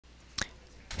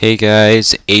Hey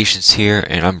guys, AziiANZ here,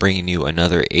 and I'm bringing you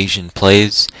another AziiANZ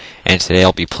Plays, and today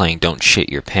I'll be playing Don't Shit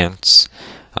Your Pants,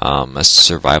 a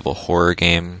survival horror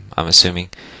game, I'm assuming,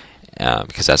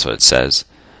 because that's what it says.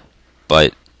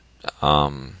 But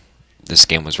this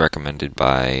game was recommended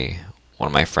by one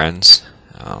of my friends,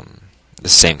 the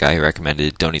same guy who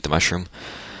recommended Don't Eat the Mushroom.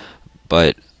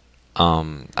 But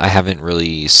I haven't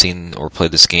really seen or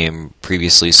played this game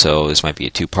previously, so this might be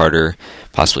a two-parter,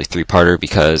 possibly three-parter,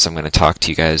 because I'm going to talk to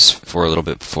you guys for a little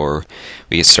bit before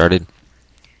we get started.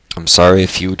 I'm sorry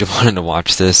if you wanted to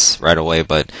watch this right away,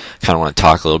 but I kind of want to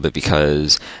talk a little bit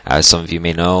because, as some of you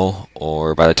may know,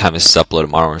 or by the time this is uploaded,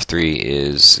 Modern Warfare 3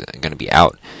 is going to be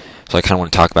out, so I kind of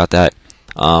want to talk about that.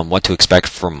 What to expect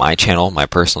from my channel, my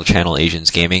personal channel,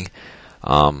 AziiANZ Gaming.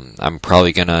 I'm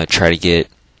probably going to try to get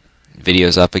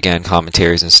videos up again,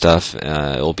 commentaries and stuff.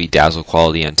 It will be dazzle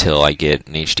quality until I get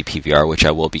an HD PVR, which I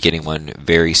will be getting one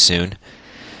very soon.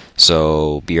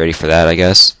 So be ready for that, I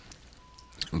guess.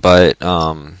 But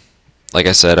like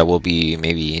I said, I will be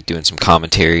maybe doing some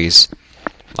commentaries,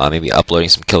 maybe uploading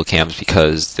some kill cams,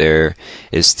 because there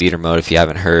is theater mode if you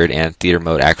haven't heard, and theater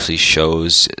mode actually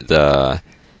shows the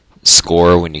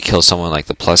score when you kill someone, like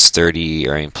the plus 30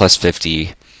 or plus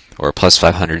 50 or plus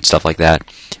 500, stuff like that.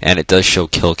 And it does show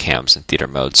kill cams in theater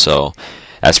mode, so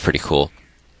that's pretty cool.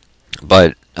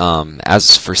 But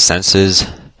as for senses,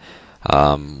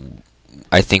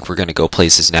 I think we're going to go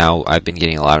places now. I've been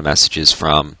getting a lot of messages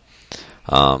from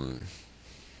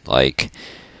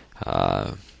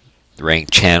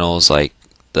ranked channels, like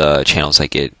the channels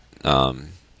that get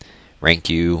rank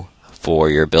you for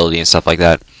your ability and stuff like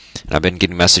that. And I've been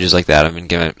getting messages like that. I've been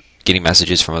getting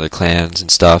messages from other clans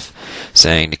and stuff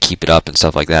saying to keep it up and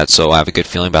stuff like that. So I have a good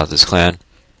feeling about this clan,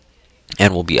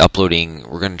 and we'll be uploading.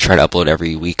 We're going to try to upload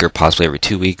every week or possibly every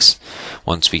 2 weeks.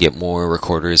 Once we get more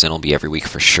recorders, then it'll be every week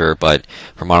for sure. But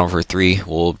for Modern Warfare 3,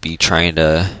 we'll be trying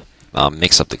to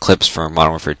mix up the clips from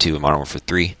Modern Warfare 2 and Modern Warfare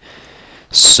 3.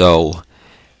 So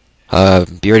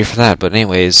be ready for that. But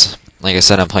anyways, like I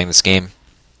said, I'm playing this game,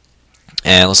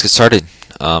 and let's get started.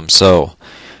 So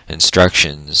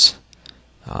instructions.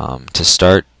 To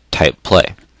start, type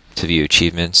play. To view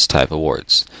achievements, type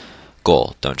awards.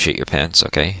 Goal, don't shit your pants,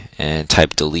 okay? And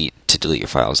type delete to delete your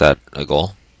file. Is that a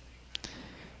goal?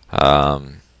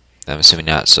 I'm assuming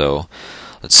not, so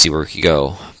let's see where we can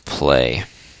go. Play.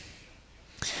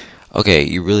 Okay,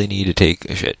 you really need to take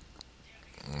a shit.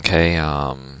 Okay,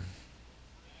 what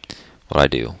do I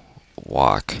do?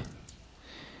 Walk.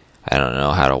 I don't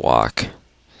know how to walk.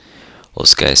 Well,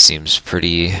 this guy seems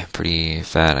pretty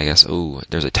fat, I guess. Ooh,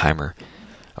 there's a timer.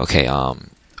 Okay,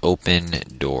 open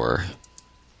door.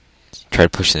 Try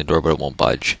pushing the door, but it won't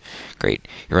budge. Great.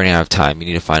 You're running out of time. You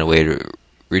need to find a way to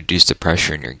reduce the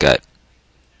pressure in your gut.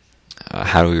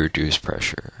 How do we reduce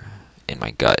pressure in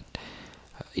my gut?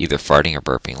 Either farting or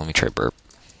burping. Let me try burp.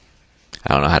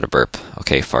 I don't know how to burp.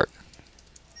 Okay, fart.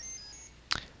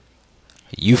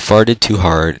 You farted too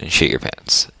hard and shit your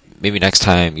pants. Maybe next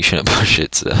time you shouldn't push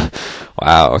it. So.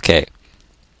 Wow, okay.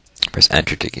 Press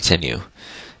enter to continue.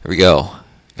 Here we go.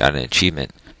 Got an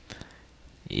achievement.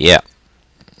 Yeah.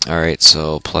 Alright,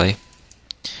 so play.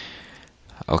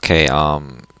 Okay,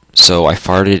 so I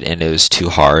farted and it was too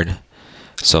hard.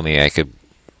 So maybe I could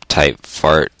type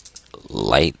fart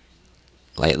lightly,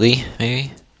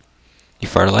 maybe? You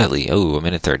farted lightly. Oh,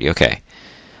 1:30. Okay.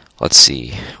 Let's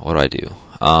see. What do I do?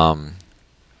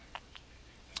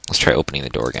 Let's try opening the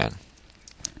door again.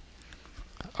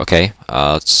 Okay,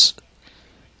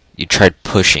 you tried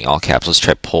pushing, all caps. Let's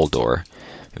try pull door.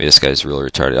 Maybe this guy's really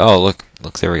retarded. Oh, look,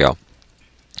 there we go.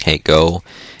 Hey, go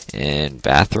in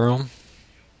bathroom.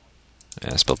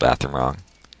 Yeah, I spelled bathroom wrong.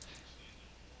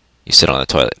 You sit on the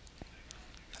toilet.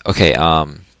 Okay,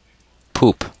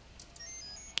 poop.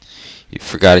 You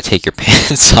forgot to take your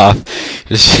pants off.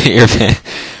 Just shit your pants.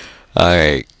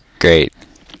 Alright, great.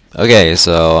 Okay,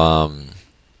 so,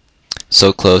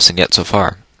 so close and yet so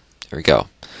far. There we go.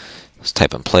 Let's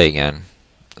type and play again.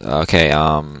 Okay,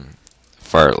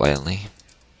 fart lightly.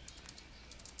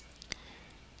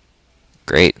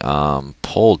 Great,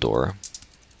 pull door.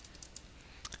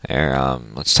 There,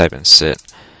 let's type and sit.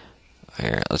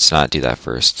 Here, let's not do that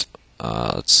first.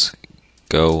 Let's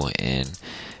go in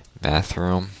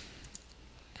bathroom.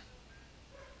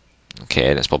 Okay,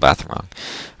 I didn't spell bathroom wrong.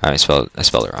 I spelled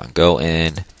it wrong. Go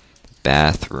in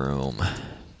bathroom.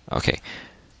 Okay.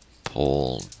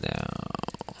 Pull down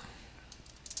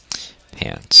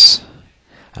pants.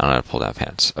 I don't know how to pull down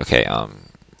pants. Okay,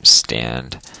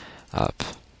 stand up.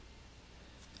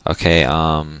 Okay,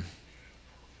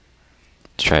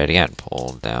 try it again.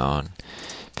 Pull down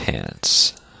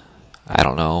pants. I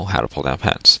don't know how to pull down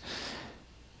pants.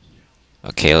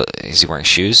 Okay, is he wearing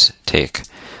shoes? Take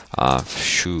off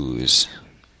shoes.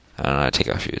 I don't know how to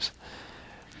take off shoes.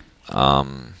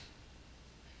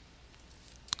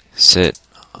 Sit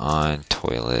on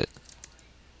toilet.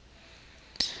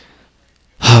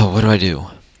 Oh, what do I do?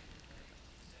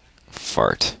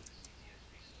 Fart.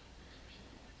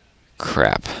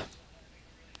 Crap.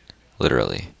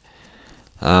 Literally.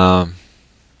 Let's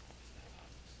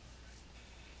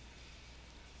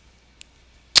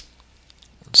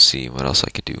see what else I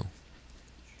could do.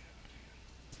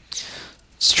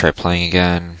 Let's try playing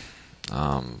again.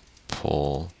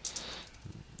 Pull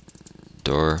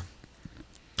door.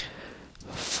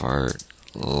 Fart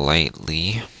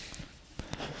lightly.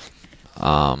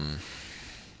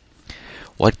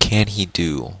 What can he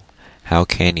do? How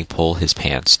can he pull his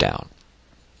pants down?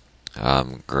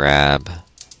 Grab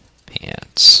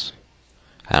pants.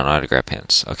 I don't know how to grab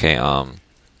pants. Okay,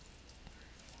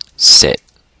 sit.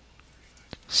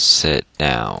 Sit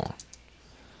down.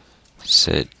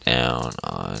 Sit down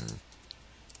on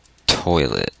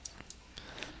toilet.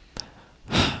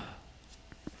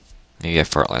 Maybe I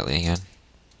fart lightly again.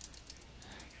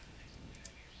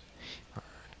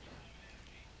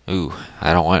 Ooh,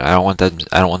 I don't want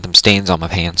them stains on my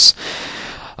pants.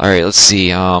 Alright, let's see,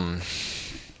 how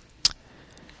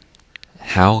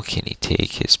can he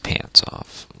take his pants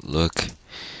off? Look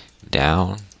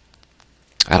down.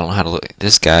 I don't know how to look.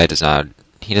 This guy doesn't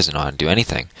know how to do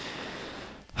anything.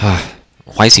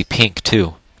 Why is he pink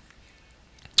too?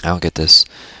 I don't get this.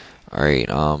 Alright,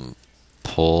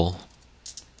 pull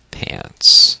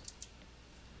pants.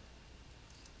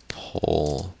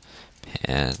 Pull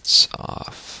pants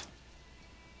off.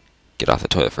 Get off the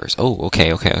toilet first. Oh,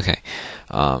 okay.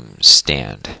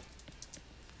 Stand.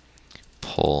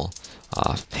 Pull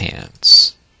off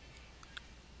pants.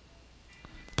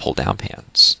 Pull down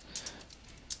pants.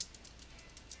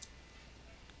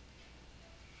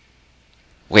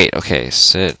 Wait, okay,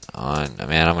 sit on.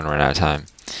 Man, I'm gonna run out of time.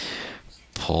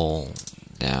 Pull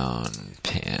down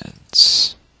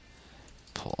pants.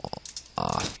 Pull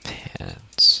off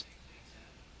pants.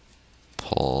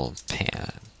 Pull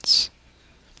pants.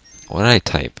 What did I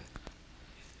type?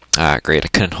 Ah, great, I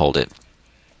couldn't hold it.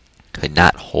 Could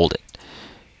not hold it.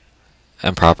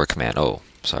 Improper command. Oh,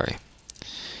 sorry.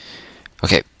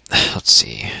 Okay, let's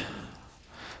see.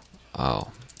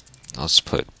 Oh, let's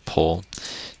put pull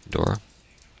door.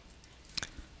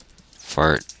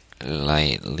 Fart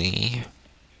lightly.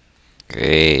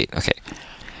 Great. Okay.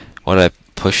 What did I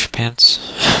push pants?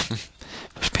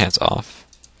 Push pants off.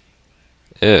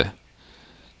 Ew.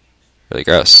 Really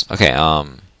gross. Okay,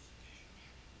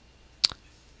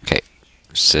 okay.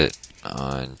 Sit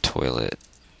on toilet.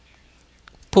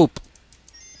 Poop.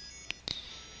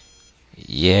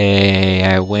 Yay,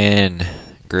 I win.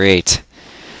 Great.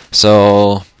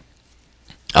 So,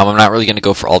 I'm not really going to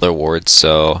go for all the awards,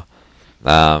 so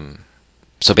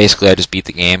basically I just beat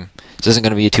the game. This isn't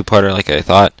going to be a two-parter like I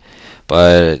thought,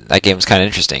 but that game was kind of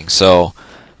interesting. So,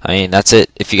 I mean, that's it.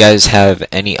 If you guys have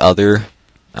any other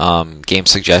game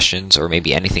suggestions or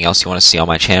maybe anything else you want to see on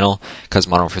my channel, because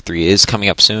Modern Warfare 3 is coming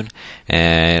up soon,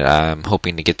 and I'm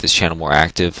hoping to get this channel more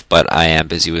active, but I am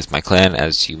busy with my clan,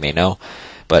 as you may know.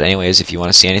 But anyways, if you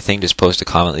want to see anything, just post a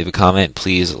comment, leave a comment.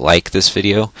 Please like this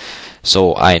video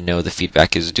so I know the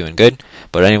feedback is doing good.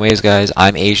 But anyways, guys,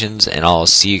 I'm AziiANZ, and I'll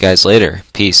see you guys later.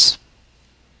 Peace.